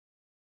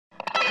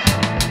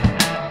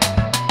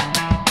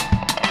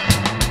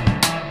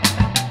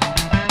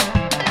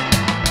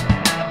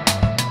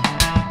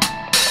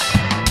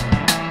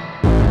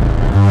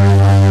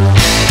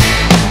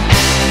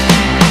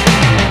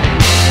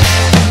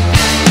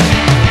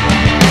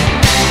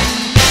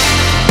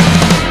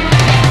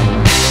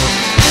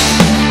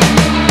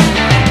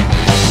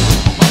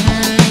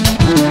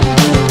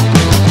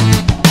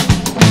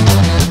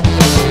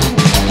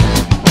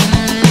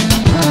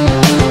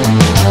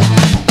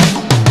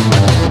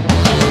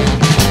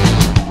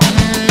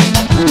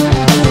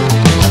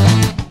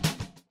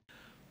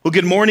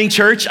Well, good morning,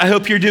 church. I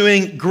hope you're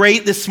doing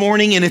great this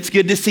morning, and it's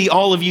good to see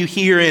all of you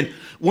here. And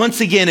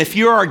once again, if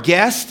you're our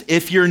guest,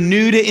 if you're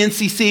new to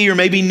NCC or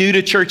maybe new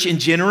to church in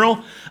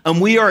general,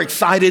 we are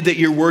excited that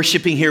you're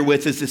worshiping here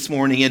with us this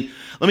morning. And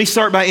let me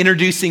start by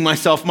introducing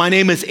myself. My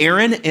name is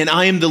Aaron, and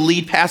I am the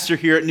lead pastor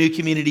here at New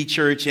Community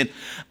Church. And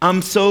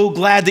I'm so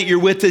glad that you're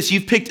with us.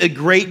 You've picked a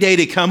great day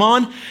to come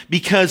on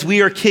because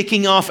we are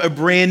kicking off a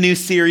brand new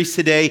series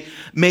today,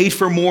 Made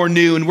for More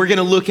New. And we're going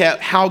to look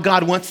at how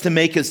God wants to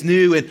make us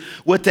new and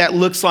what that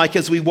looks like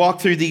as we walk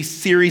through these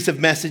series of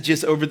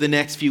messages over the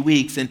next few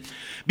weeks. And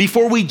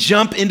before we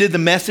jump into the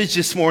message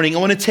this morning, I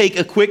want to take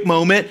a quick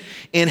moment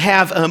and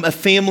have a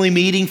family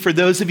meeting for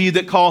those of you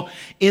that call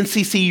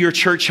NCC your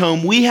church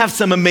home. We have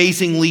some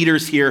amazing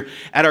leaders here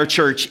at our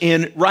church.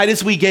 And right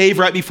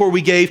before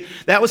we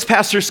gave, that was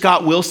Pastor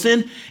Scott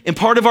Wilson. And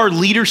part of our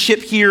leadership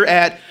here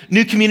at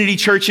New Community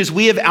Church is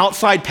we have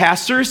outside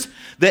pastors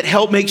that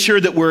help make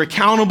sure that we're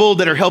accountable,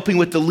 that are helping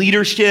with the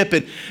leadership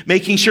and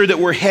making sure that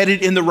we're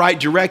headed in the right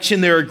direction.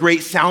 They're a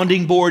great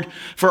sounding board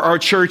for our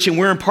church, and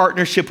we're in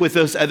partnership with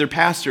those other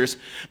pastors.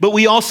 But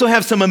we also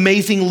have some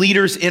amazing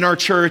leaders in our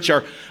church,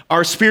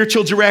 our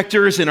spiritual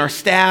directors and our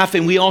staff,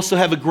 and we also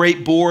have a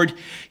great board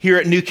here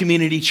at New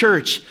Community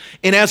Church.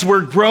 And as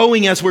we're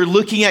growing, as we're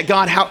looking at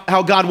God,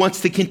 how God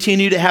wants to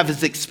continue to have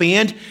us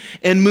expand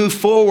and move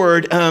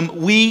forward,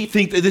 we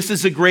think that this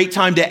is a great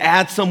time to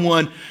add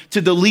someone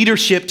to the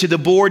leadership, to the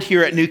board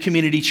here at New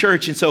Community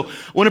Church. And so I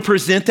want to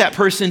present that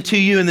person to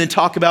you and then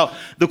talk about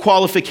the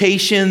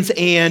qualifications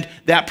and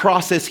that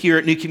process here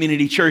at New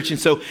Community Church. And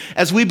so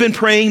as we've been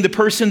praying, the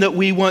person that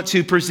we want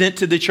to present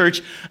to the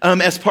church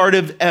as part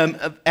of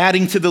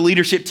adding to the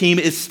leadership team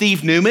is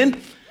Steve Newman.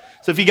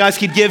 So if you guys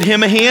could give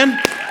him a hand.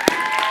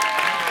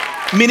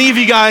 Many of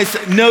you guys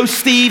know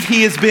Steve.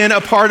 He has been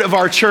a part of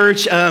our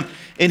church,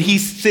 and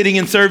he's sitting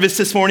in service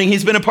this morning.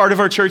 He's been a part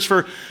of our church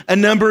for a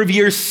number of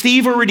years.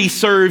 Steve already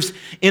serves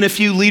in a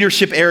few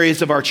leadership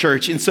areas of our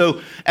church. And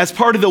so as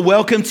part of the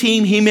welcome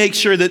team, he makes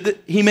sure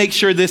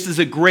this is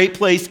a great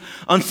place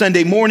on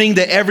Sunday morning,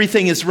 that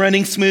everything is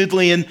running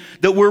smoothly and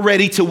that we're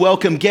ready to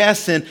welcome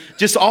guests and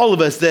just all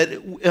of us, that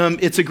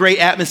it's a great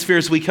atmosphere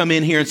as we come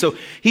in here. And so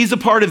he's a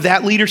part of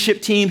that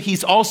leadership team.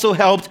 He's also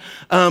helped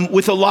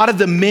with a lot of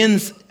the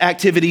men's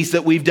activities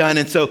that we've done.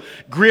 And so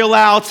grill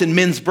outs and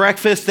men's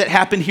breakfast that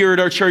happen here at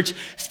our church,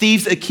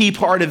 Steve's a key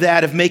part of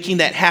that, of making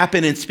that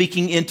happen and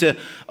speaking into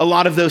a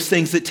lot of those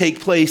things that take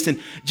place. And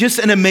just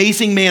an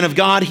amazing man of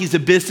God. He's a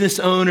business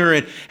owner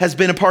and has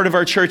been a part of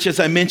our church, as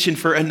I mentioned,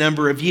 for a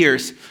number of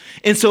years.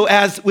 And so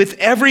as with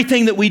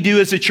everything that we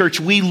do as a church,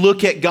 we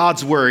look at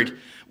God's word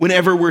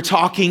whenever we're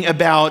talking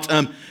about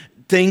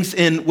things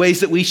and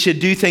ways that we should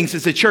do things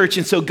as a church.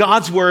 And so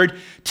God's word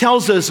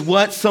tells us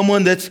what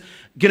someone that's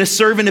going to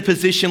serve in a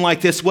position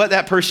like this, what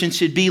that person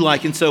should be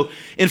like. And so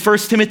in 1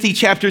 Timothy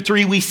chapter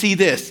 3, we see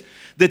this,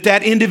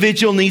 that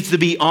individual needs to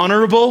be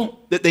honorable,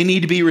 that they need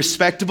to be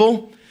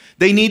respectable.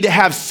 They need to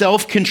have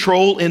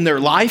self-control in their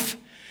life.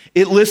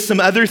 It lists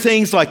some other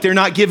things like they're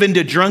not given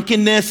to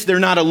drunkenness. They're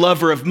not a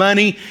lover of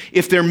money.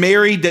 If they're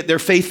married, that they're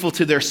faithful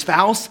to their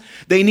spouse.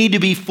 They need to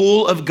be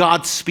full of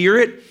God's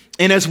Spirit.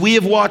 And as we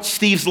have watched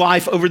Steve's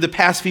life over the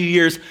past few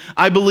years,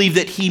 I believe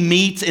that he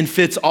meets and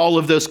fits all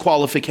of those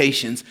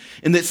qualifications,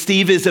 and that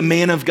Steve is a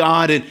man of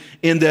God,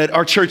 and that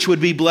our church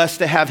would be blessed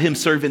to have him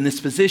serve in this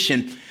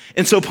position.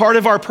 And so part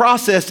of our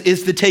process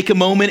is to take a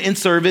moment in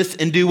service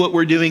and do what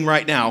we're doing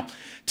right now,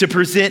 to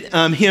present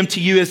him to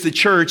you as the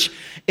church,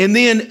 and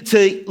then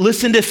to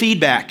listen to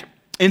feedback.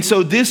 And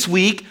so this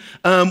week,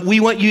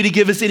 we want you to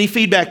give us any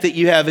feedback that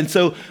you have. And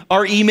so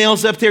our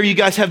email's up there. You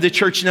guys have the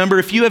church number.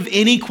 If you have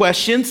any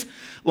questions,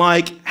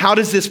 like how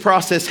does this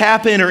process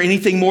happen, or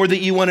anything more that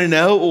you want to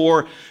know,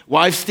 or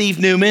why Steve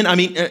Newman? I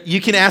mean, you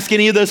can ask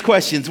any of those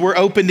questions. We're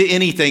open to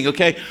anything,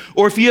 okay?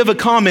 Or if you have a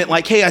comment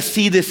like, hey, I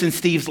see this in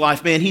Steve's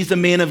life, man, he's a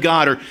man of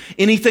God, or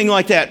anything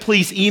like that,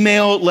 please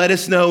email, let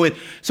us know. And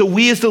so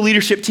we as the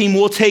leadership team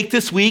will take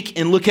this week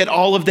and look at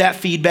all of that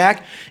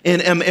feedback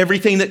and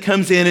everything that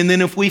comes in. And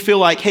then if we feel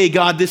like, hey,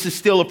 God, this is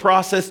still a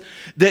process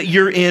that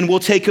you're in, we'll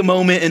take a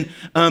moment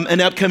and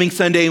an upcoming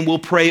Sunday and we'll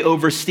pray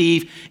over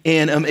Steve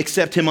and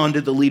accept him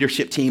onto the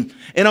leadership team.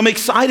 And I'm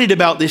excited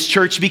about this,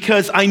 church,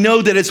 because I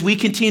know that as we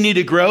continue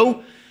to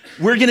grow,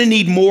 we're going to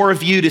need more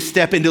of you to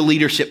step into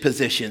leadership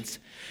positions.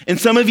 And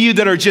some of you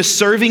that are just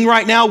serving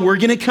right now, we're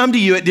going to come to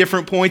you at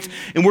different points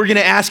and we're going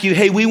to ask you,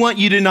 hey, we want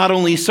you to not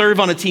only serve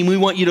on a team, we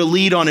want you to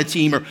lead on a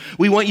team, or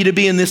we want you to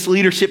be in this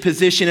leadership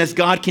position as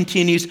God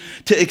continues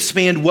to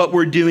expand what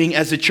we're doing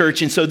as a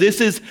church. And so this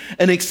is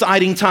an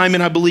exciting time,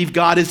 and I believe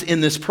God is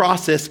in this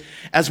process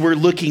as we're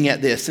looking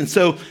at this. And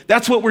so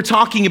that's what we're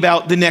talking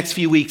about the next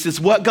few weeks, is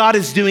what God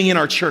is doing in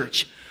our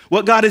church.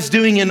 What God is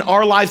doing in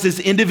our lives as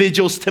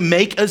individuals to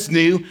make us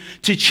new,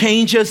 to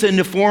change us and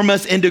to form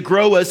us and to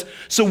grow us,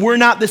 so we're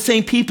not the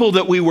same people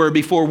that we were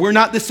before. We're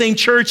not the same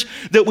church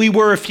that we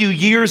were a few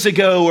years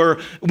ago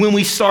or when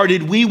we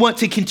started. We want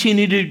to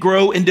continue to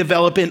grow and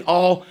develop in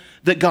all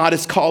that God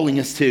is calling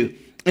us to.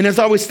 And as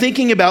I was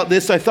thinking about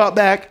this, I thought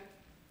back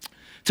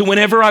to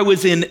whenever I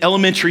was in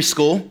elementary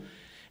school.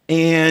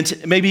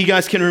 And maybe you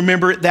guys can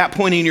remember at that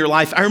point in your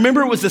life. I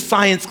remember it was a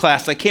science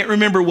class. I can't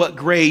remember what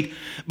grade,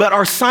 but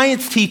our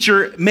science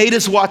teacher made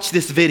us watch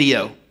this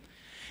video.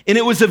 And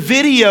it was a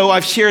video,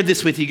 I've shared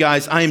this with you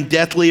guys. I am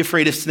deathly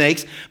afraid of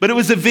snakes, but it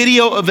was a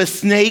video of a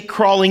snake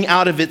crawling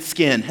out of its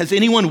skin. Has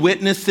anyone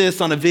witnessed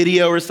this on a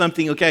video or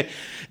something? Okay.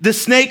 The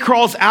snake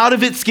crawls out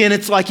of its skin.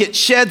 It's like it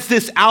sheds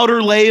this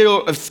outer layer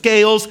of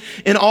scales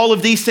and all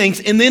of these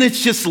things, and then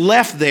it's just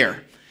left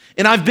there.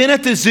 And I've been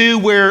at the zoo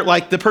where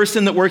like the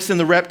person that works in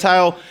the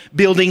reptile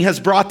building has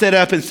brought that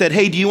up and said,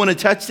 hey, do you want to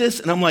touch this?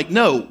 And I'm like,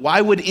 no,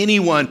 why would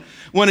anyone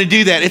want to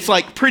do that? It's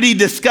like pretty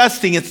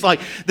disgusting. It's like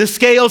the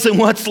scales and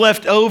what's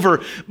left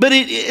over. But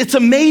it's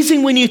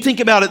amazing when you think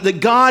about it,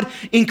 that God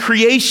in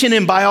creation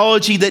and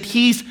biology, that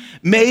he's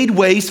made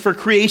ways for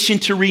creation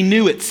to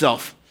renew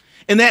itself.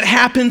 And that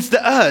happens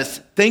to us.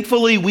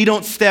 Thankfully, we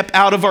don't step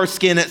out of our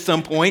skin at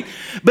some point,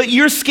 but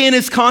your skin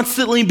is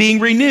constantly being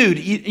renewed.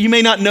 You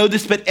may not know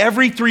this, but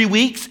every 3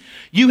 weeks,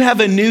 you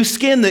have a new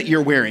skin that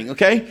you're wearing,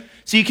 okay?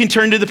 So you can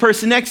turn to the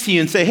person next to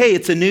you and say, hey,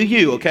 it's a new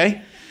you,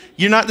 okay?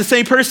 You're not the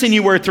same person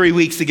you were 3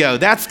 weeks ago.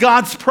 That's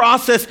God's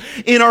process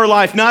in our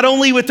life, not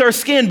only with our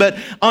skin, but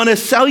on a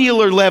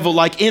cellular level,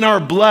 like in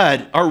our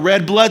blood, our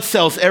red blood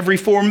cells every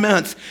 4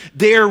 months,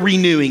 they're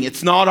renewing.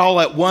 It's not all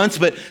at once,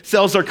 but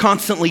cells are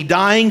constantly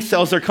dying,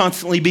 cells are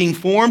constantly being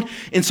formed.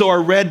 And so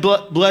our red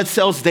blood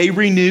cells, they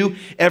renew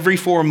every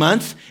 4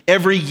 months.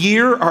 Every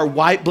year, our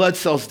white blood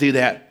cells do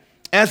that.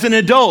 As an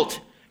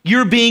adult,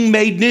 you're being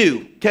made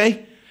new,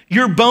 okay?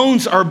 Your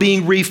bones are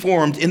being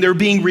reformed and they're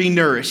being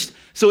renourished.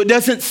 So it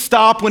doesn't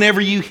stop whenever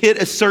you hit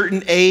a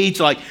certain age,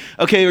 like,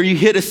 okay, or you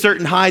hit a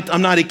certain height.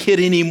 I'm not a kid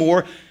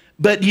anymore.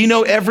 But you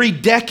know, every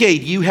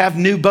decade you have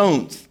new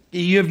bones.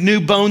 You have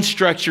new bone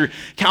structure,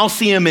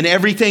 calcium and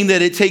everything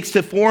that it takes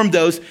to form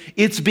those.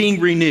 It's being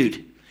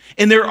renewed.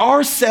 And there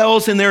are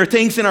cells and there are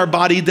things in our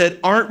body that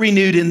aren't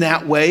renewed in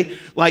that way,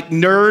 like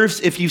nerves,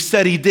 if you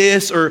study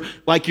this, or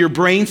like your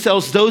brain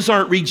cells, those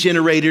aren't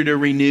regenerated or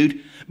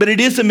renewed. But it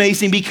is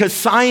amazing because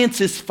science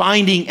is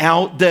finding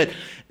out that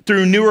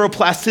through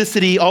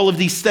neuroplasticity, all of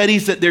these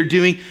studies that they're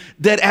doing,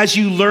 that as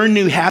you learn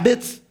new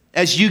habits,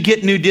 as you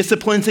get new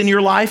disciplines in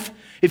your life,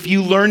 if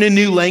you learn a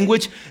new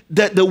language,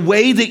 that the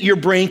way that your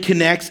brain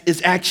connects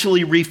is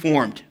actually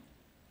reformed.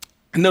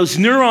 And those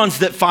neurons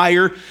that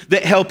fire,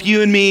 that help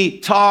you and me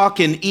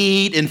talk and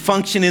eat and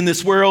function in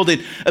this world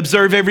and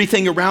observe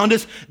everything around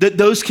us, that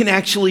those can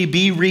actually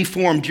be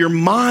reformed. Your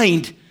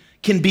mind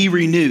can be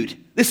renewed.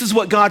 This is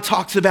what God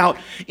talks about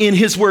in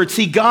his word.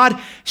 See, God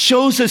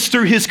shows us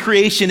through his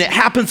creation. It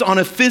happens on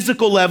a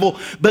physical level,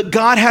 but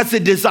God has a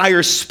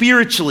desire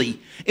spiritually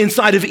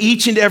inside of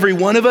each and every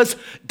one of us.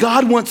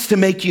 God wants to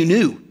make you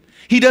new.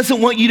 He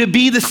doesn't want you to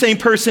be the same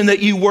person that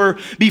you were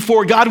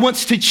before. God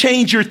wants to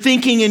change your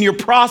thinking and your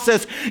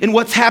process and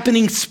what's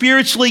happening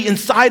spiritually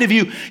inside of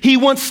you. He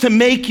wants to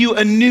make you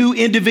a new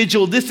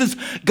individual. This is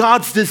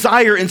God's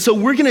desire. And so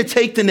we're going to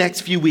take the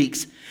next few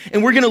weeks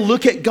and we're going to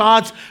look at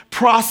God's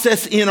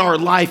process in our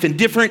life and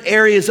different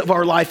areas of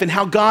our life and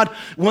how God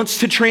wants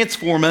to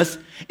transform us,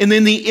 and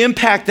then the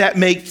impact that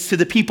makes to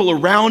the people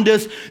around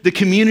us, the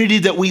community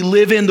that we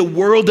live in, the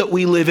world that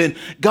we live in.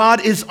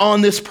 God is on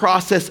this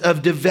process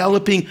of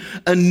developing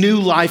a new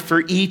life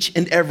for each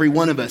and every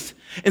one of us.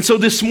 And so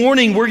this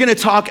morning, we're going to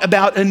talk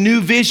about a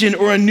new vision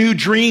or a new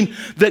dream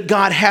that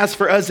God has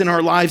for us in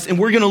our lives, and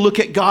we're going to look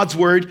at God's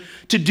word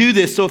to do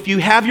this. So if you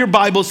have your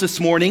Bibles this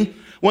morning,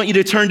 I want you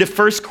to turn to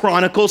 1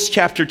 Chronicles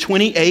chapter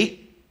 28.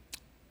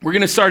 We're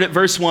going to start at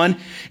verse 1.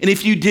 And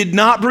if you did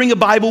not bring a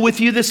Bible with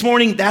you this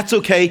morning, that's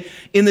okay.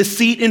 In the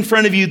seat in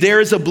front of you, there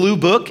is a blue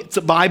book. It's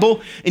a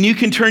Bible, and you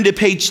can turn to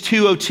page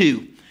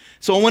 202.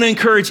 So I want to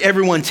encourage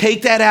everyone,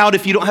 take that out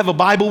if you don't have a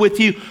Bible with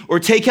you, or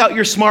take out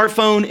your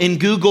smartphone and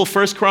Google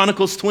 1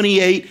 Chronicles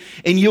 28,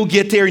 and you'll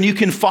get there and you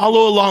can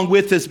follow along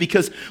with us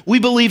because we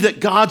believe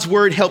that God's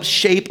word helps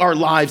shape our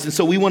lives. And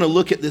so we want to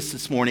look at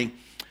this morning.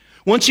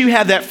 Once you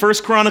have that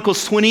 1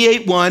 Chronicles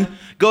 28:1,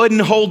 go ahead and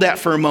hold that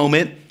for a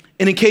moment.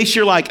 And in case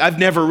you're like, I've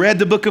never read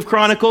the book of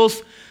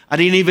Chronicles, I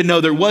didn't even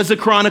know there was a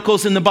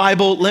Chronicles in the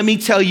Bible, let me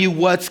tell you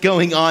what's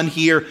going on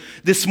here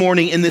this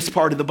morning in this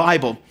part of the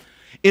Bible.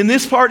 In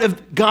this part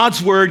of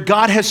God's word,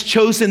 God has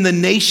chosen the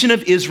nation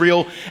of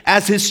Israel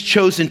as his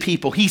chosen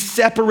people. He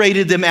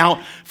separated them out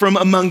from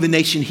among the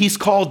nation. He's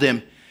called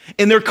them.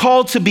 And they're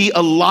called to be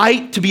a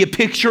light, to be a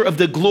picture of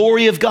the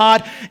glory of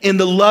God and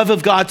the love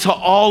of God to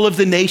all of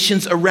the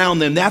nations around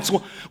them. That's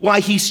why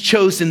he's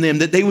chosen them,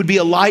 that they would be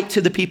a light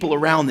to the people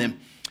around them.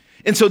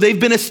 And so they've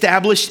been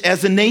established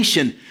as a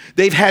nation.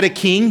 They've had a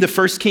king. The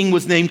first king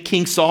was named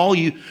King Saul.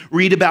 You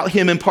read about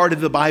him in part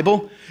of the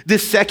Bible.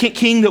 This second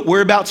king that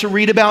we're about to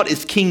read about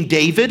is King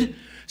David.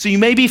 So you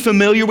may be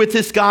familiar with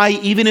this guy,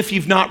 even if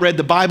you've not read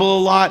the Bible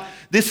a lot.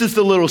 This is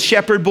the little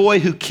shepherd boy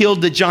who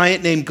killed the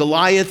giant named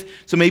Goliath.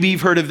 So maybe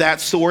you've heard of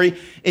that story.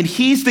 And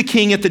he's the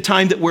king at the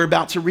time that we're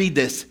about to read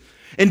this.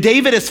 And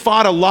David has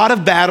fought a lot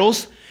of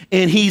battles,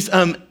 and he's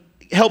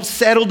helped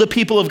settle the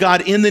people of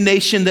God in the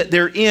nation that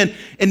they're in.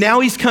 And now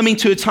he's coming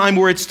to a time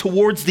where it's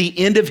towards the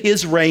end of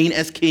his reign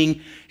as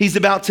king. He's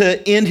about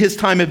to end his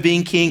time of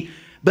being king.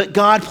 But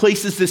God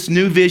places this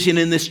new vision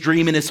and this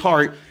dream in his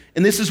heart.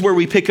 And this is where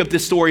we pick up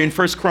this story in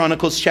 1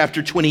 Chronicles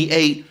chapter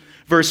 28,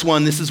 verse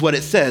 1. This is what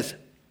it says.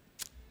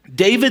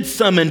 David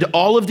summoned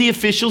all of the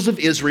officials of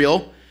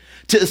Israel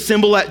to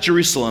assemble at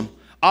Jerusalem.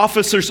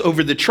 Officers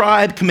over the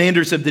tribe,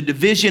 commanders of the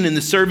division in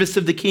the service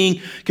of the king,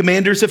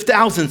 commanders of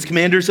thousands,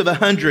 commanders of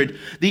 100,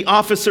 the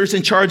officers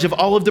in charge of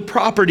all of the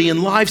property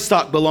and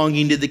livestock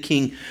belonging to the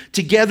king,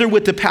 together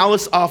with the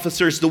palace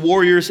officers, the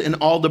warriors, and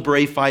all the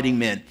brave fighting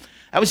men.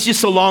 That was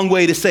just a long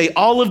way to say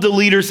all of the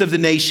leaders of the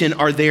nation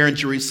are there in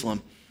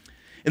Jerusalem.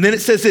 And then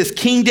it says this,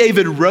 King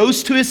David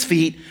rose to his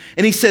feet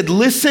and he said,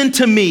 listen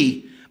to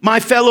me,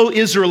 my fellow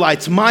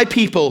Israelites, my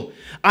people.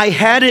 I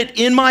had it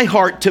in my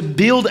heart to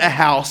build a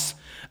house,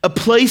 a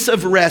place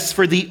of rest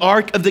for the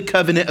ark of the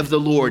covenant of the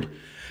Lord,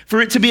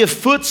 for it to be a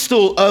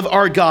footstool of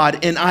our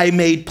God, and I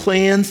made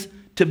plans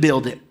to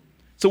build it.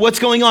 So what's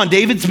going on?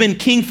 David's been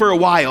king for a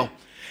while,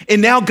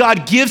 and now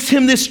God gives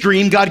him this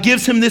dream. God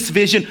gives him this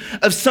vision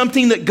of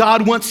something that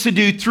God wants to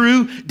do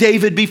through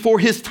David before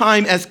his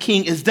time as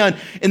king is done,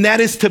 and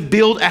that is to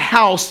build a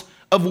house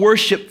of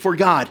worship for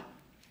God.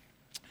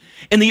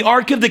 And the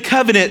Ark of the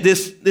Covenant,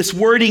 this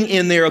wording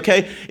in there,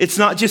 okay, it's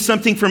not just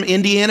something from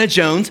Indiana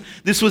Jones.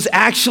 This was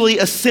actually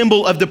a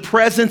symbol of the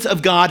presence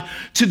of God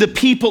to the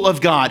people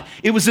of God.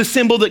 It was a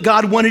symbol that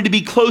God wanted to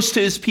be close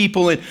to his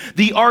people, and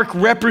the Ark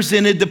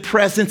represented the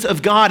presence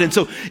of God. And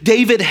so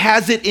David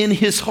has it in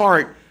his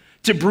heart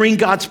to bring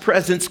God's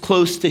presence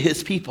close to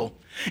his people.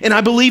 And I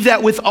believe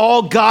that with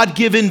all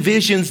God-given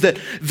visions, that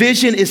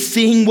vision is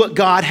seeing what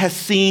God has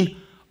seen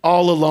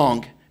all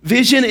along.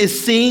 Vision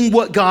is seeing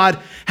what God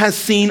has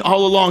seen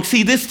all along.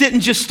 See, this didn't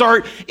just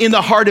start in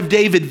the heart of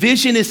David.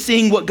 Vision is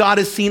seeing what God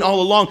has seen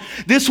all along.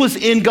 This was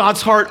in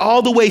God's heart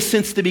all the way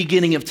since the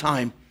beginning of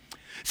time.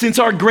 Since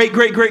our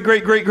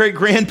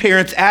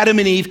great-great-great-great-great-great-grandparents, Adam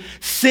and Eve,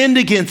 sinned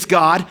against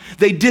God,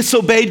 they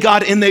disobeyed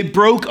God, and they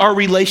broke our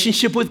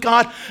relationship with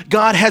God,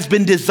 God has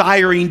been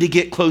desiring to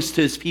get close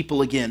to his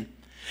people again.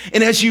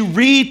 And as you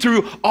read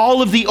through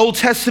all of the Old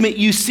Testament,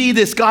 you see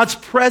this, God's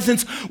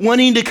presence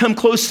wanting to come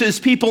close to his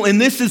people. And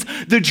this is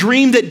the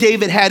dream that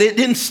David had. It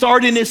didn't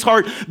start in his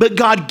heart, but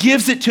God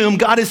gives it to him.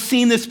 God has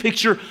seen this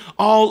picture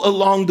all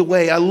along the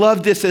way. I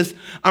love this as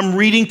I'm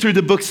reading through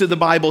the books of the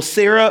Bible.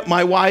 Sarah,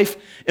 my wife,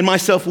 and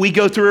myself, we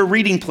go through a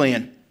reading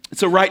plan.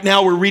 So right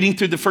now we're reading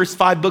through the first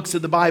 5 books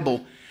of the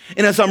Bible.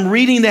 And as I'm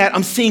reading that,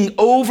 I'm seeing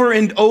over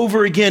and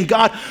over again,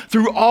 God,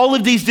 through all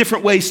of these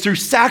different ways, through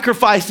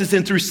sacrifices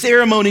and through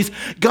ceremonies,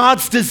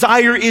 God's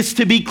desire is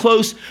to be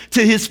close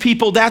to his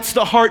people. That's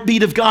the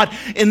heartbeat of God.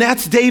 And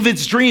that's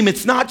David's dream.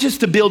 It's not just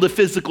to build a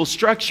physical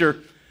structure,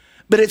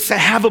 but it's to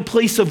have a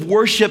place of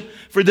worship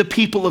for the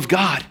people of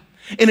God.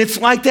 And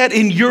it's like that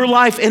in your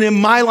life and in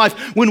my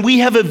life. When we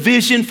have a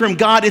vision from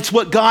God, it's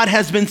what God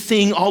has been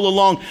seeing all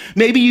along.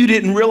 Maybe you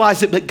didn't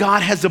realize it, but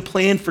God has a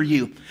plan for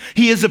you.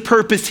 He has a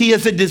purpose. He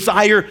has a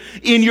desire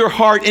in your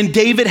heart. And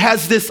David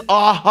has this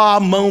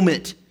aha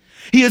moment.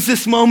 He has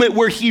this moment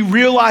where he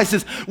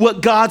realizes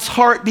what God's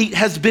heartbeat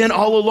has been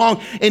all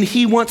along, and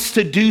he wants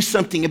to do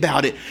something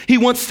about it. He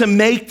wants to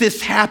make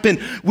this happen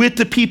with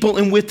the people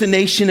and with the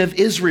nation of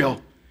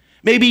Israel.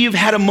 Maybe you've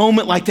had a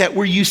moment like that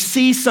where you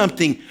see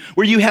something,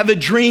 where you have a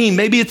dream.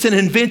 Maybe it's an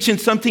invention,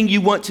 something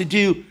you want to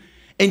do,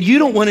 and you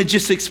don't want to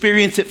just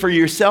experience it for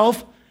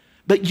yourself,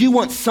 but you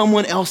want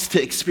someone else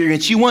to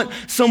experience. You want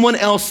someone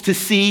else to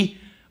see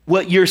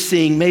what you're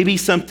seeing. Maybe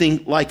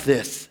something like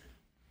this.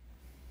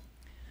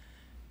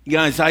 You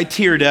guys, I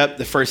teared up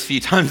the first few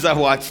times I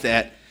watched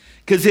that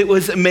because it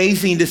was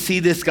amazing to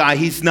see this guy.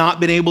 He's not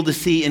been able to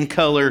see in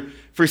color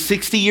for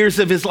 60 years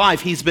of his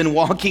life. He's been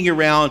walking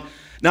around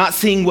not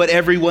seeing what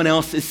everyone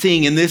else is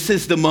seeing. And this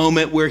is the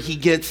moment where he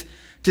gets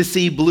to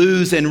see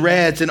blues and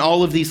reds and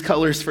all of these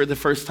colors for the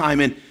first time.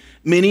 And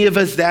many of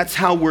us, that's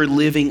how we're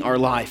living our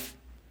life.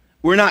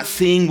 We're not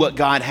seeing what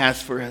God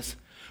has for us.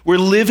 We're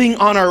living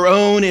on our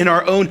own in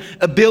our own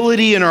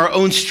ability and our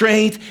own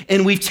strength,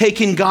 and we've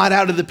taken God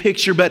out of the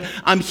picture. But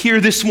I'm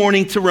here this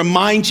morning to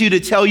remind you, to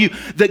tell you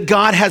that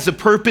God has a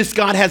purpose.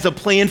 God has a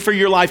plan for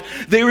your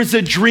life. There is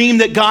a dream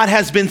that God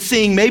has been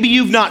seeing. Maybe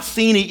you've not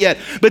seen it yet,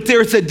 but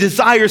there's a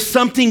desire,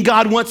 something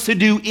God wants to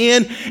do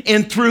in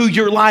and through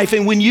your life.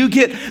 And when you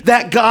get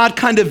that God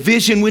kind of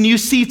vision, when you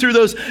see through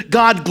those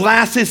God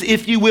glasses,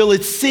 if you will,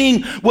 it's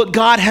seeing what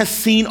God has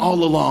seen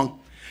all along.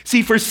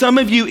 See, for some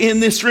of you in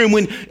this room,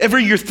 whenever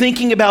you're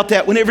thinking about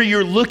that, whenever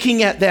you're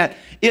looking at that,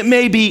 it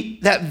may be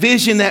that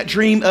vision, that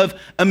dream of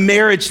a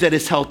marriage that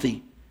is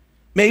healthy.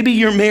 Maybe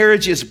your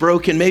marriage is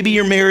broken. Maybe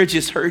your marriage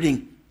is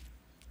hurting.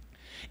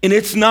 And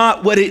it's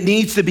not what it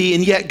needs to be.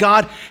 And yet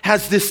God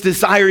has this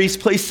desire. He's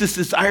placed this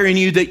desire in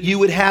you that you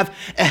would have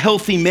a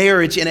healthy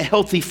marriage and a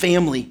healthy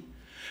family.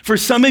 For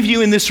some of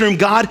you in this room,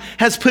 God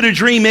has put a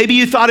dream. Maybe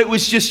you thought it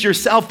was just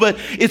yourself, but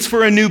it's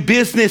for a new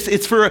business.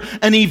 It's for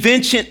an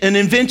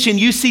invention.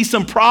 You see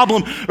some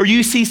problem or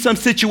you see some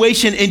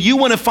situation and you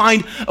want to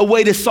find a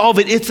way to solve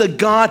it. It's a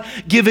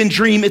God-given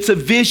dream. It's a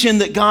vision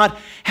that God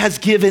has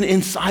given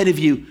inside of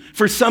you.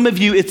 For some of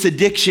you, it's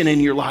addiction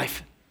in your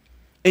life.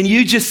 And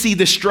you just see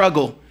the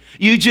struggle.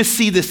 You just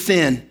see the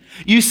sin.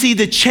 You see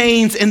the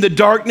chains and the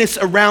darkness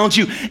around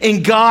you,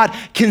 and God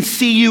can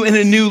see you in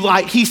a new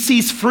light. He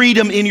sees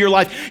freedom in your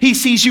life. He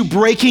sees you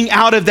breaking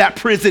out of that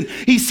prison.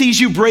 He sees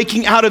you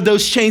breaking out of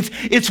those chains.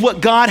 It's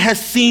what God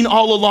has seen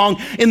all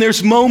along. And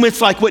there's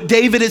moments like what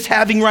David is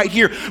having right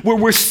here, where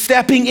we're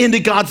stepping into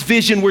God's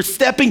vision. We're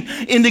stepping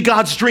into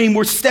God's dream.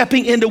 We're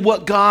stepping into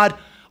what God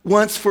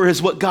wants for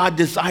us, what God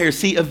desires.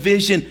 See, a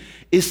vision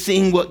is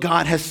seeing what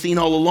God has seen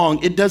all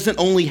along. It doesn't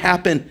only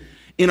happen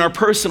in our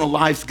personal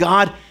lives.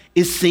 God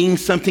is seeing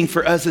something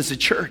for us as a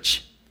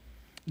church.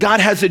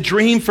 God has a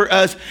dream for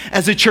us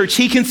as a church.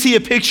 He can see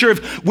a picture of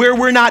where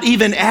we're not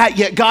even at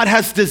yet. God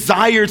has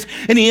desires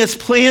and he has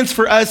plans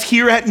for us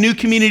here at New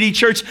Community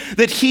Church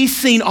that he's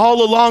seen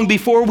all along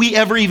before we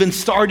ever even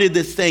started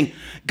this thing.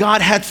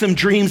 God had some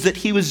dreams that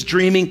he was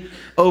dreaming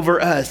over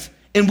us.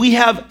 And we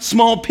have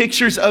small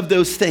pictures of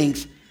those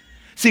things.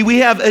 See, we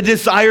have a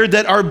desire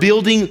that our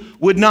building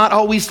would not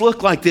always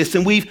look like this.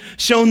 And we've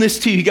shown this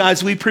to you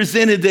guys. We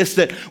presented this,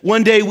 that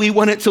one day we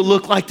want it to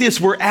look like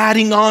this. We're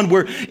adding on,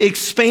 we're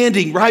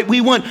expanding, right?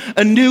 We want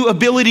a new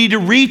ability to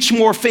reach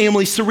more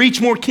families, to reach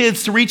more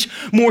kids, to reach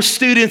more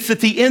students,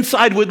 that the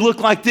inside would look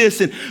like this.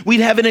 And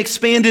we'd have an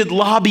expanded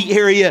lobby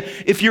area.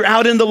 If you're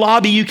out in the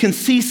lobby, you can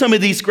see some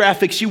of these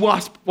graphics. You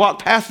walk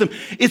past them.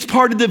 It's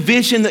part of the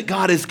vision that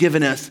God has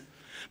given us.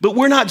 But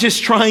we're not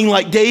just trying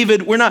like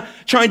David, we're not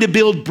trying to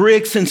build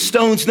bricks and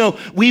stones. No,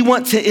 we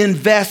want to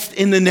invest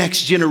in the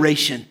next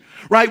generation,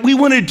 right? We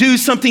want to do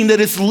something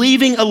that is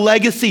leaving a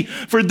legacy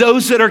for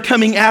those that are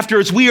coming after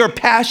us. We are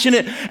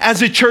passionate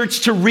as a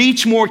church to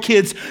reach more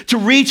kids, to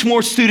reach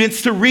more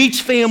students, to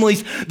reach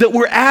families, that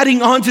we're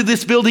adding on to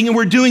this building, and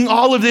we're doing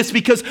all of this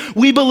because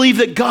we believe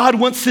that God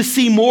wants to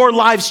see more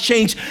lives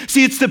change.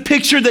 See, it's the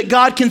picture that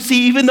God can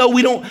see, even though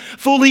we don't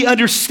fully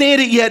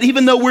understand it yet,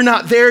 even though we're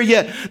not there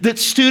yet, that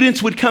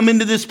students would come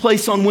into this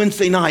place on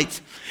Wednesday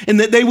nights, and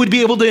that they would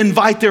be able to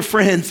invite their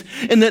friends,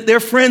 and that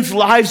their friends'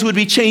 lives would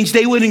be changed.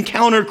 They would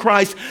encounter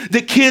Christ.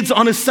 That kids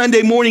on a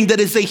Sunday morning, that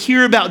as they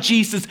hear about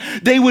Jesus,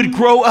 they would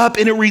grow up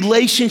in a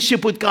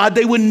relationship with God.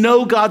 They would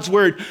know God's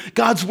word.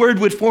 God's word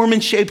would form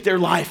and shape their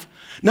life.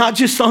 Not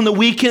just on the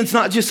weekends,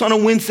 not just on a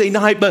Wednesday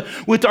night, but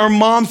with our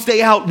Mom's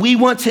Day Out. We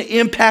want to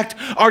impact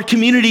our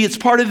community. It's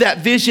part of that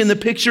vision, the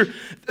picture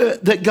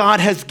that God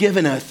has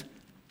given us.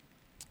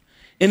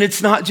 And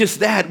it's not just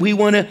that. We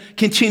want to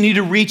continue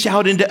to reach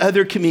out into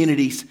other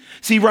communities.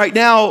 See, right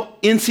now,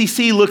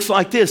 NCC looks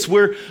like this.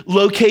 We're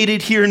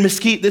located here in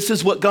Mesquite. This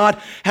is what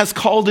God has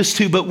called us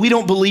to, but we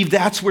don't believe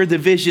that's where the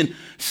vision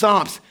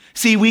stops.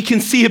 See, we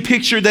can see a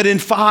picture that in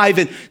 5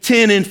 and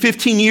 10 and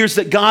 15 years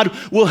that God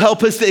will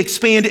help us to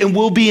expand and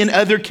we'll be in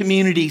other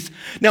communities.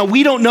 Now,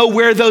 we don't know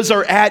where those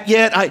are at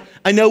yet.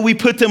 I know we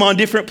put them on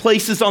different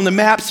places on the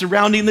map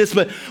surrounding this,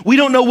 but we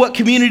don't know what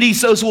communities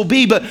those will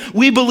be. But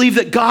we believe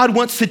that God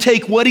wants to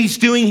take what he's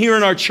doing here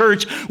in our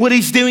church, what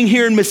he's doing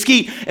here in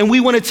Mesquite, and we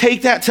want to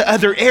take that to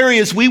other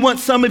areas. We want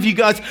some of you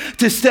guys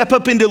to step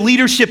up into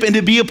leadership and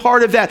to be a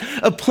part of that,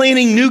 of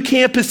planning new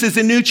campuses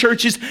and new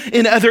churches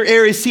in other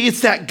areas. See,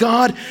 it's that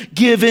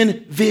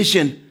God-given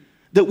vision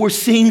that we're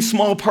seeing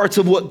small parts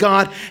of what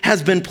God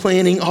has been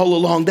planning all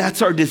along.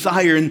 That's our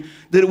desire, and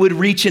that it would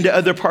reach into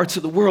other parts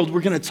of the world.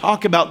 We're going to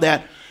talk about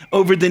that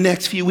over the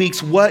next few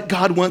weeks, what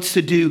God wants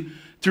to do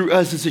through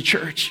us as a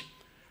church.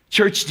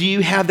 Church, do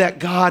you have that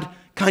God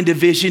kind of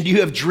vision? Do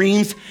you have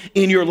dreams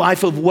in your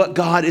life of what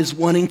God is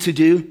wanting to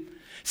do?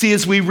 See,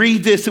 as we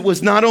read this, it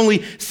was not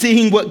only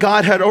seeing what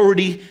God had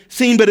already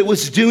seen, but it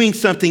was doing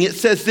something. It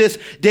says this,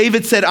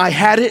 David said, I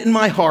had it in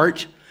my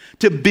heart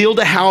to build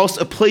a house,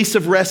 a place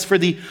of rest for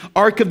the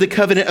ark of the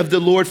covenant of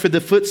the Lord, for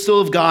the footstool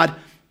of God,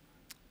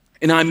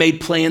 and I made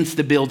plans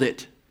to build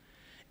it.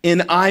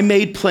 And I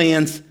made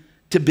plans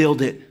to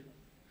build it.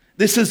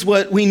 This is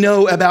what we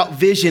know about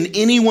vision.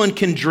 Anyone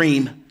can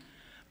dream,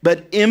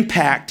 but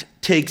impact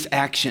takes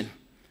action.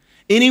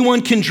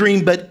 Anyone can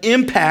dream, but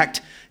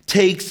impact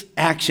takes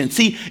action.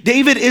 See,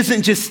 David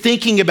isn't just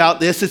thinking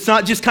about this. It's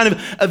not just kind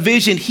of a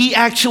vision. He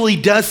actually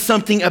does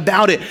something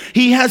about it.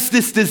 He has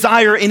this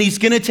desire and he's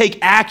going to take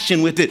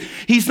action with it.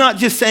 He's not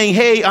just saying,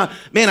 hey,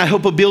 man, I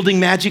hope a building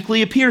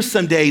magically appears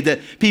someday that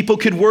people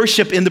could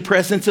worship in the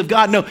presence of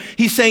God. No,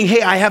 he's saying,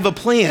 hey, I have a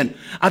plan.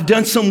 I've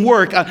done some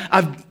work.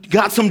 I've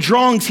got some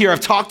drawings here.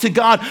 I've talked to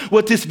God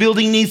what this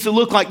building needs to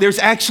look like. There's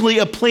actually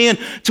a plan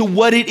to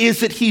what it is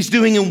that he's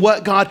doing and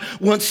what God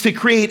wants to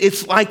create.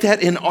 It's like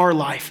that in our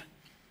life.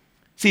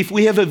 See, if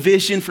we have a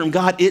vision from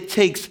God, it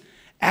takes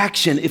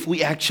action if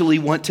we actually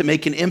want to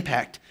make an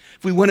impact.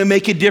 If we want to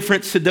make a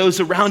difference to those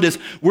around us,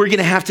 we're going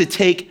to have to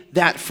take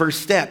that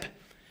first step.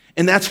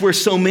 And that's where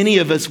so many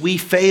of us, we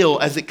fail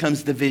as it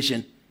comes to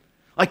vision.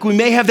 Like we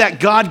may have that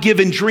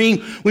God-given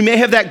dream, we may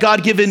have that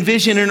God-given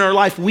vision in our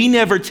life. We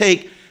never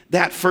take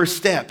that first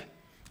step.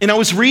 And I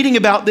was reading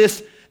about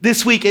this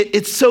week.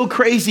 It's so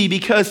crazy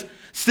because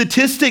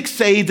statistics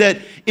say that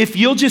if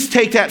you'll just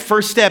take that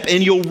first step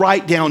and you'll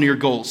write down your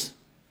goals.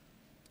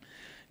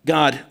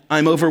 God,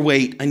 I'm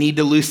overweight. I need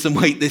to lose some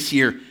weight this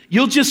year.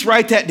 You'll just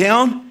write that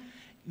down.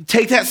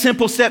 Take that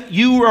simple step.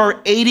 You are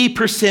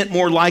 80%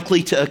 more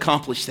likely to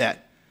accomplish that.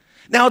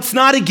 Now, it's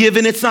not a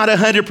given, it's not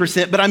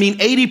 100%, but I mean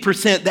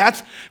 80%,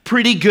 that's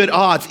pretty good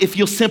odds if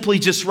you'll simply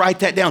just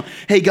write that down.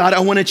 Hey, God, I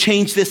want to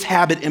change this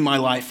habit in my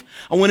life.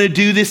 I want to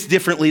do this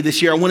differently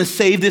this year. I want to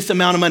save this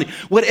amount of money.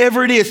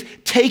 Whatever it is,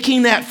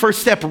 taking that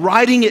first step,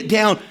 writing it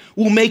down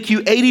will make you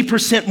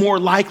 80% more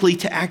likely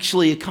to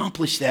actually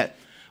accomplish that.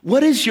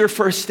 What is your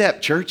first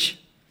step, church?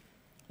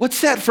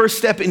 What's that first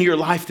step in your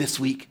life this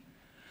week?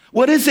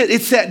 What is it?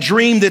 It's that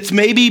dream that's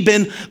maybe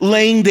been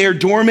laying there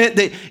dormant,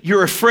 that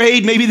you're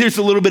afraid. Maybe there's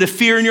a little bit of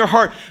fear in your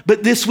heart,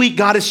 but this week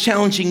God is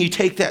challenging you,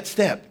 take that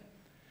step.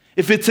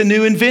 If it's a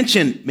new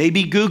invention,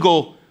 maybe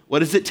Google, what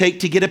does it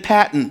take to get a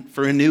patent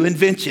for a new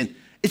invention?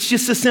 It's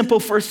just a simple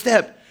first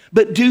step,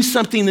 but do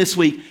something this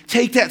week.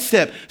 Take that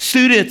step.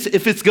 Students,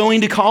 if it's going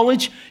to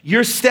college,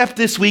 your step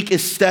this week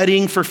is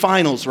studying for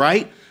finals,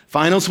 right?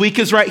 Finals week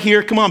is right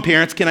here. Come on,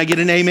 parents, can I get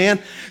an amen?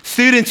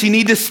 Students, you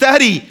need to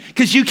study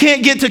because you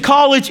can't get to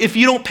college if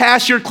you don't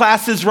pass your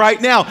classes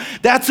right now.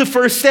 That's the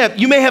first step.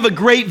 You may have a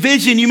great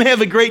vision. You may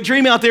have a great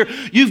dream out there.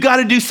 You've got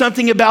to do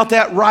something about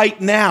that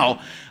right now,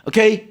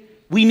 okay?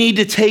 We need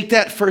to take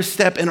that first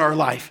step in our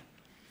life.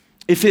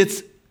 If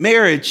it's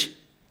marriage,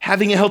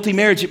 having a healthy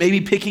marriage, it may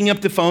be picking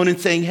up the phone and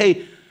saying,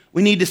 hey,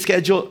 we need to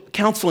schedule a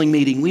counseling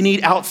meeting. We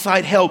need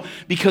outside help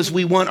because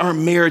we want our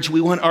marriage, we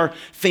want our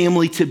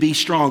family to be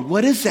strong.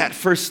 What is that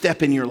first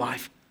step in your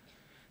life?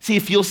 See,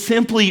 if you'll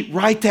simply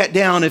write that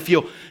down, if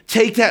you'll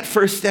take that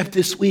first step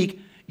this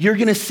week, you're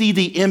gonna see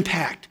the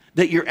impact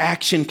that your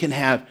action can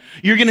have.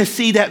 You're gonna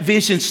see that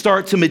vision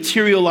start to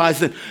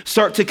materialize and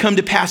start to come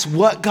to pass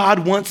what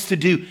God wants to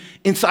do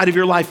inside of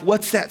your life.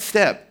 What's that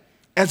step?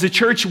 As a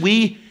church,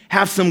 we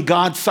have some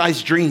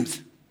God-sized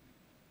dreams.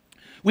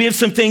 We have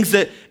some things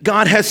that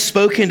God has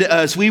spoken to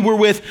us. We were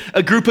with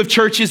a group of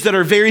churches that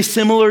are very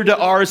similar to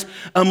ours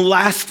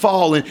last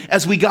fall. And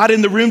as we got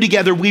in the room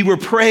together, we were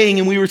praying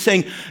and we were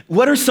saying,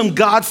 what are some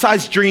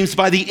God-sized dreams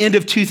by the end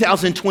of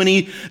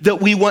 2020 that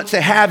we want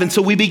to have? And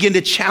so we began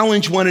to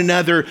challenge one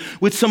another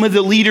with some of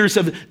the leaders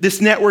of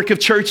this network of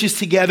churches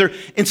together.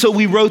 And so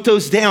we wrote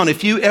those down.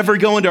 If you ever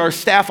go into our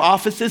staff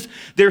offices,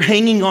 they're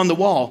hanging on the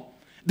wall.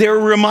 They're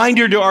a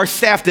reminder to our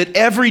staff that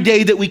every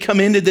day that we come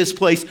into this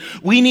place,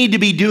 we need to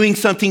be doing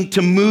something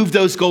to move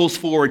those goals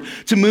forward,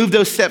 to move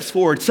those steps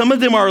forward. Some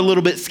of them are a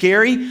little bit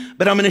scary,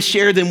 but I'm going to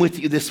share them with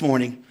you this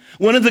morning.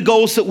 One of the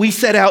goals that we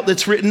set out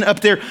that's written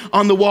up there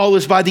on the wall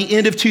is by the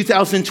end of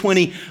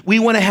 2020, we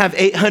want to have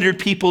 800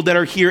 people that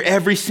are here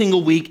every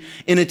single week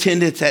in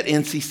attendance at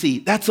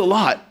NCC. That's a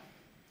lot.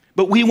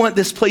 But we want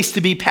this place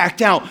to be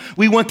packed out.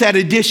 We want that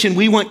addition.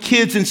 We want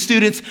kids and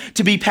students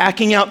to be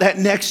packing out that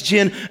next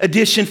gen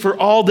addition for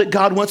all that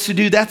God wants to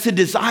do. That's a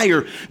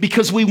desire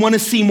because we want to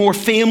see more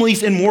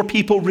families and more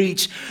people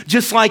reach.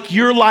 Just like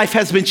your life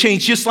has been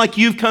changed, just like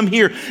you've come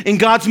here and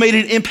God's made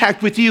an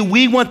impact with you.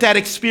 We want that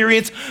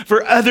experience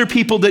for other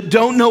people that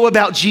don't know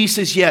about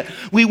Jesus yet.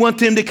 We want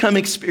them to come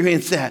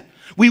experience that.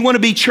 We want to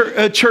be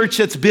a church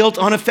that's built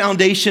on a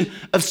foundation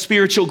of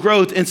spiritual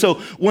growth. And so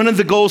one of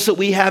the goals that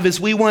we have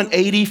is we want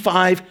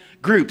 85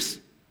 groups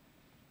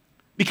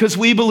because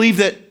we believe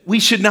that we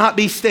should not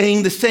be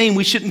staying the same.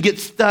 We shouldn't get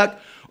stuck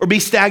or be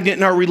stagnant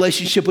in our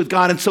relationship with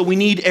God. And so we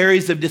need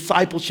areas of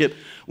discipleship.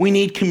 We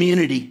need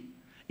community.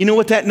 You know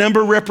what that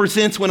number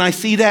represents when I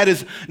see that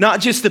is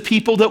not just the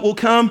people that will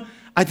come.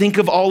 I think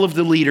of all of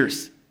the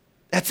leaders.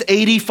 That's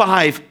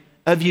 85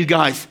 of you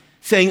guys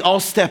saying, I'll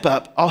step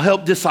up. I'll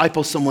help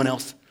disciple someone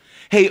else.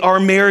 Hey,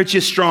 our marriage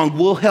is strong.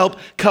 We'll help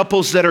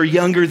couples that are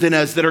younger than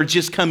us that are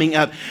just coming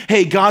up.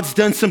 Hey, God's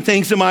done some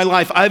things in my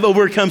life. I've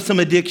overcome some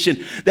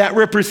addiction. That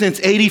represents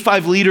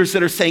 85 leaders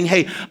that are saying,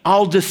 hey,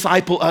 I'll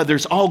disciple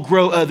others. I'll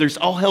grow others.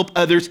 I'll help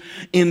others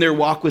in their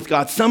walk with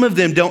God. Some of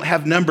them don't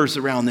have numbers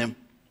around them.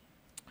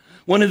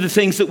 One of the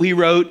things that we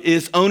wrote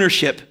is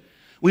ownership.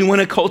 We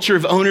want a culture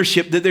of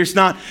ownership, that there's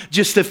not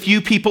just a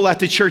few people at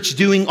the church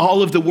doing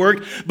all of the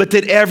work, but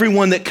that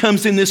everyone that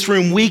comes in this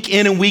room week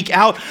in and week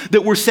out,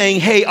 that we're saying,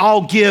 hey,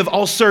 I'll give,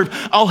 I'll serve,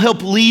 I'll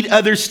help lead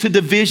others to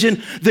the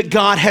vision that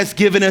God has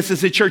given us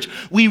as a church.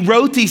 We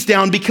wrote these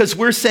down because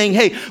we're saying,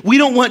 hey, we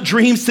don't want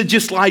dreams to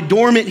just lie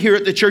dormant here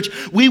at the church.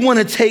 We want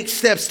to take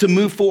steps to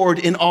move forward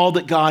in all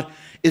that God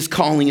is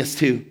calling us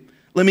to.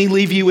 Let me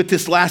leave you with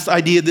this last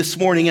idea this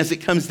morning as it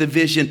comes to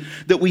vision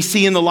that we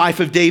see in the life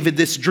of David,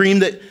 this dream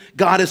that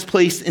God has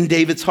placed in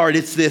David's heart.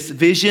 It's this: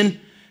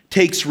 vision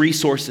takes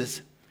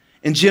resources.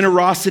 And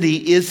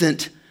generosity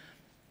isn't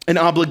an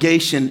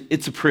obligation,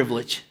 it's a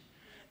privilege.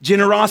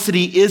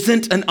 Generosity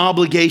isn't an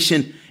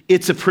obligation,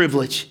 it's a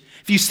privilege.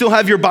 If you still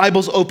have your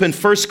Bibles open,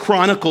 1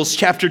 Chronicles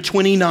chapter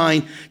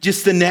 29,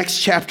 just the next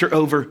chapter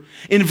over.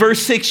 In verse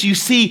 6, you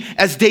see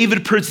as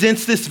David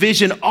presents this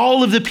vision,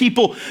 all of the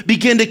people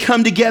begin to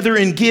come together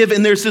and give.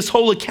 And there's this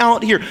whole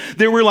account here.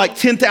 There were like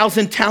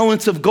 10,000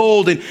 talents of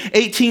gold and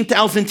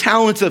 18,000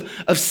 talents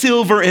of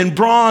silver and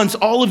bronze.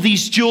 All of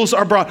these jewels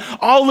are brought.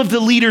 All of the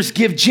leaders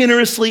give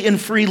generously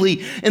and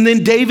freely. And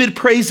then David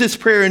prays this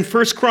prayer in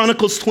 1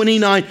 Chronicles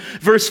 29,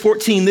 verse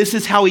 14. This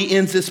is how he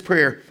ends this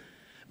prayer.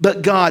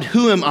 But God,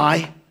 who am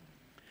I?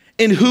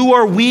 And who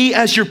are we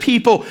as your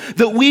people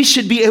that we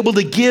should be able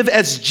to give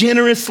as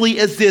generously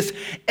as this?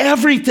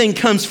 Everything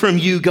comes from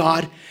you,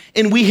 God,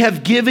 and we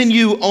have given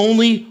you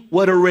only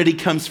what already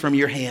comes from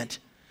your hand.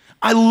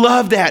 I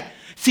love that.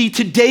 See,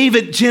 to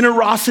David,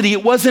 generosity,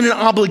 it wasn't an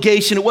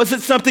obligation. It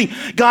wasn't something,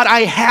 God,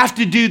 I have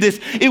to do this.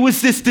 It was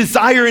this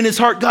desire in his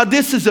heart. God,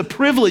 this is a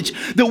privilege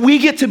that we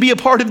get to be a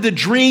part of the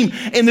dream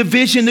and the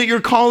vision that you're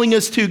calling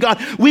us to.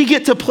 God, we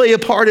get to play a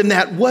part in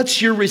that.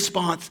 What's your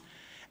response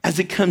as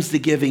it comes to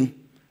giving?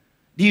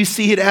 Do you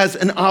see it as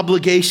an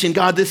obligation?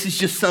 God, this is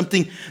just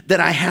something that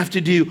I have to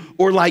do.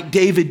 Or like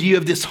David, do you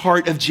have this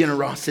heart of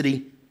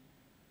generosity?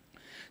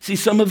 See,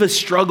 some of us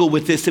struggle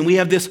with this and we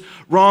have this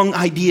wrong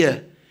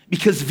idea.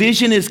 Because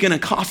vision is going to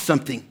cost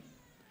something.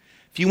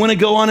 If you want to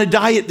go on a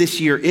diet this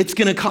year, it's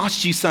going to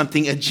cost you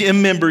something, a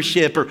gym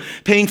membership or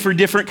paying for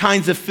different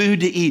kinds of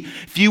food to eat.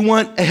 If you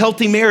want a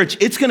healthy marriage,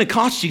 it's going to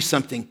cost you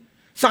something.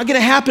 It's not going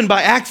to happen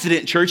by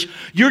accident, church.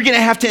 You're going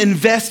to have to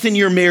invest in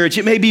your marriage.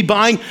 It may be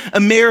buying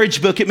a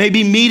marriage book. It may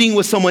be meeting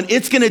with someone.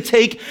 It's going to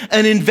take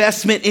an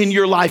investment in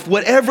your life.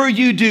 Whatever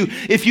you do,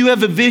 if you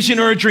have a vision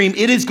or a dream,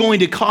 it is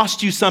going to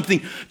cost you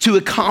something to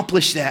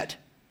accomplish that.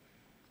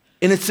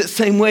 And it's the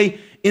same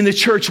way in the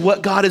church,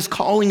 what God is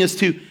calling us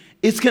to,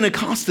 it's going to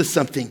cost us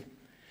something.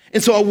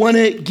 And so I want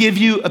to give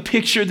you a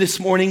picture this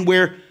morning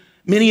where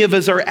many of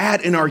us are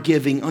at in our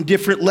giving on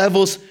different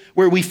levels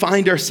where we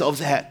find ourselves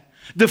at.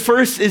 The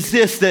first is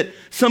this, that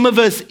some of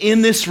us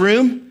in this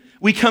room,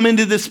 we come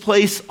into this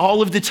place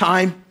all of the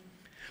time.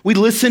 We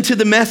listen to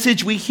the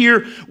message, we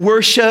hear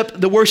worship,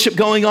 the worship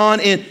going on,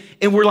 and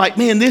we're like,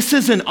 man, this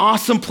is an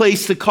awesome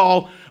place to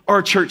call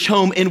our church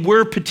home, and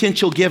we're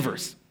potential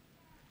givers.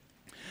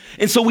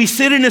 And so we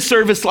sit in a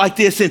service like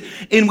this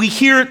and we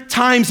hear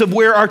times of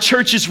where our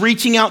church is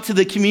reaching out to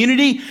the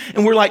community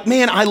and we're like,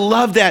 man, I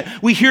love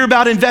that. We hear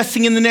about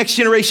investing in the next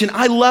generation.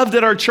 I love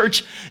that our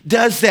church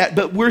does that,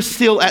 but we're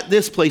still at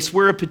this place.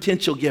 We're a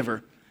potential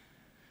giver.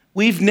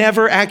 We've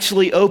never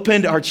actually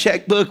opened our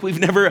checkbook. We've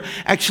never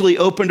actually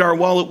opened our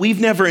wallet.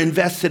 We've never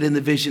invested in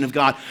the vision of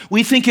God.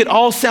 We think it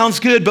all sounds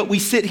good, but we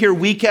sit here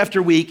week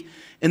after week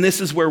and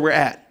this is where we're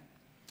at.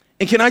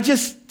 And can I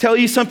just tell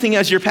you something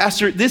as your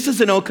pastor? This is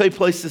an okay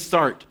place to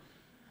start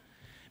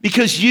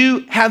because you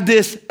have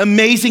this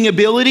amazing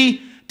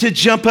ability to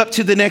jump up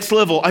to the next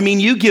level. I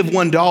mean, you give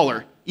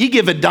 $1, you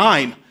give a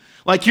dime.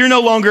 Like you're no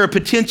longer a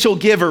potential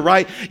giver,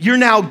 right? You're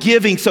now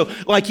giving. So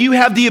like you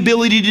have the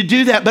ability to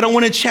do that. But I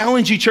want to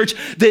challenge you, church,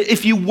 that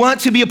if you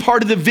want to be a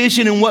part of the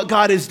vision and what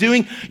God is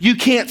doing, you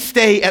can't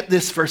stay at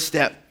this first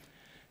step.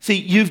 See,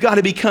 you've got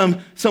to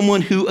become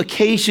someone who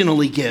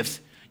occasionally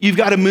gives. You've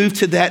got to move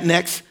to that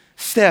next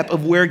step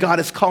of where God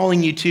is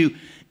calling you to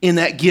in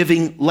that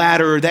giving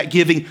ladder or that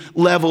giving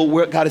level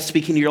where God is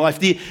speaking to your life.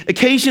 The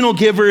occasional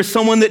giver is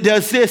someone that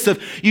does this.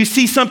 If you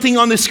see something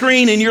on the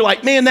screen and you're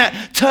like, man,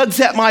 that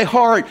tugs at my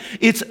heart.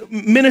 It's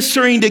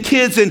ministering to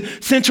kids in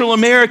Central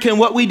America and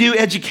what we do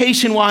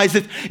education-wise.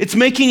 It's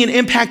making an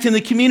impact in the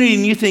community.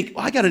 And you think,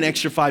 well, I got an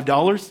extra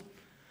 $5.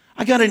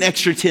 I got an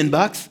extra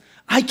 $10.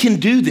 I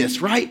can do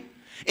this, right?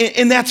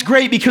 And that's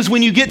great because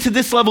when you get to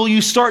this level,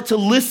 you start to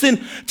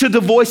listen to the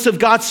voice of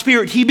God's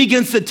Spirit. He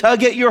begins to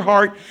tug at your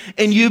heart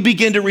and you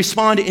begin to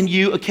respond and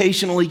you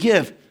occasionally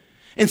give.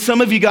 And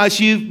some of you guys,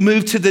 you've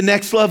moved to the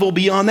next level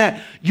beyond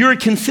that. You're a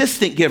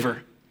consistent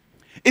giver.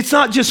 It's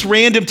not just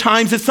random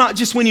times. It's not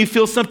just when you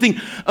feel something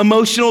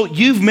emotional.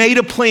 You've made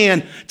a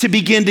plan to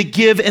begin to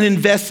give and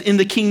invest in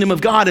the kingdom of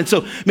God. And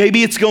so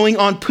maybe it's going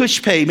on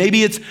PushPay.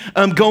 Maybe it's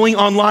going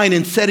online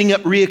and setting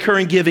up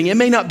reoccurring giving. It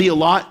may not be a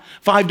lot,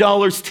 $5,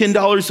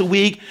 $10 a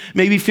week,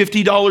 maybe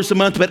 $50 a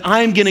month, but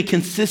I'm going to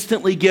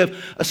consistently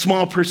give a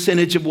small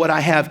percentage of what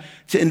I have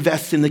to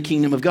invest in the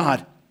kingdom of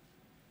God.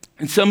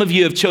 And some of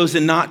you have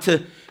chosen not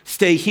to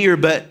stay here,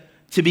 but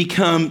to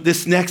become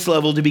this next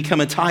level, to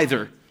become a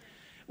tither,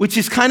 which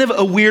is kind of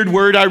a weird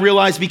word, I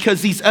realize,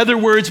 because these other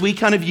words we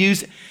kind of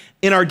use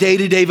in our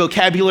day-to-day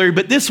vocabulary,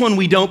 but this one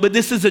we don't, but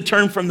this is a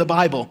term from the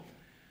Bible.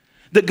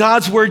 That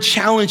God's word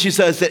challenges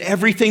us that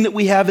everything that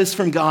we have is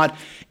from God,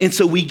 and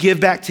so we give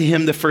back to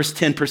him the first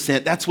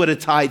 10%. That's what a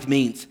tithe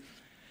means.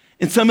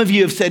 And some of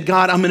you have said,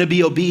 God, I'm going to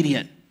be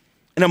obedient,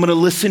 and I'm going to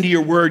listen to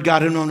your word,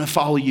 God, and I'm going to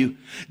follow you.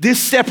 This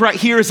step right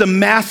here is a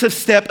massive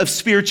step of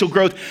spiritual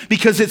growth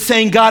because it's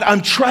saying, God,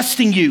 I'm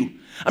trusting you.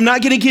 I'm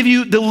not going to give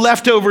you the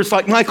leftovers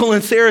like Michael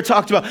and Sarah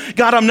talked about.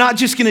 God, I'm not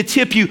just going to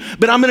tip you,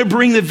 but I'm going to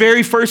bring the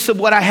very first of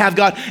what I have,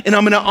 God, and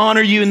I'm going to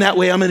honor you in that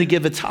way. I'm going to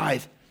give a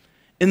tithe.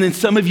 And then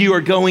some of you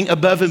are going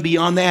above and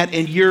beyond that,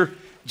 and you're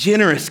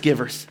generous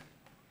givers.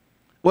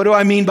 What do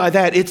I mean by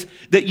that? It's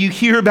that you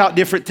hear about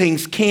different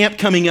things, camp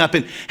coming up,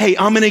 and hey,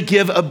 I'm gonna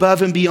give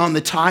above and beyond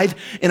the tithe,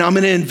 and I'm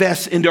gonna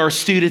invest into our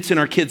students and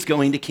our kids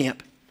going to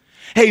camp.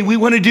 Hey, we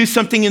wanna do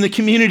something in the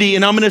community,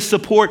 and I'm gonna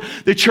support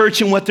the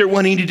church and what they're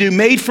wanting to do.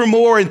 Made for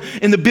More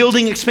and the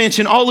building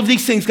expansion, all of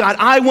these things, God,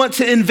 I want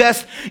to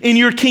invest in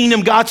your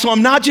kingdom, God, so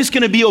I'm not just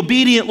gonna be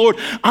obedient, Lord,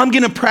 I'm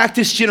gonna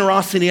practice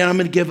generosity, and I'm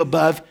gonna give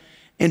above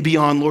and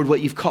beyond, Lord, what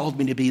you've called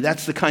me to be.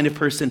 That's the kind of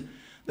person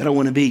that I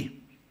wanna be.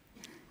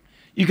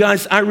 You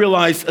guys, I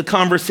realize a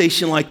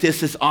conversation like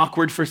this is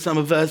awkward for some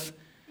of us.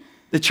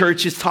 The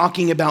church is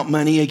talking about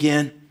money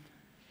again,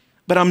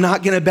 but I'm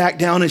not gonna back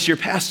down as your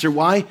pastor.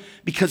 Why?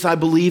 Because I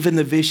believe in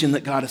the vision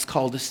that God has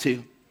called us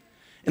to.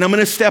 And I'm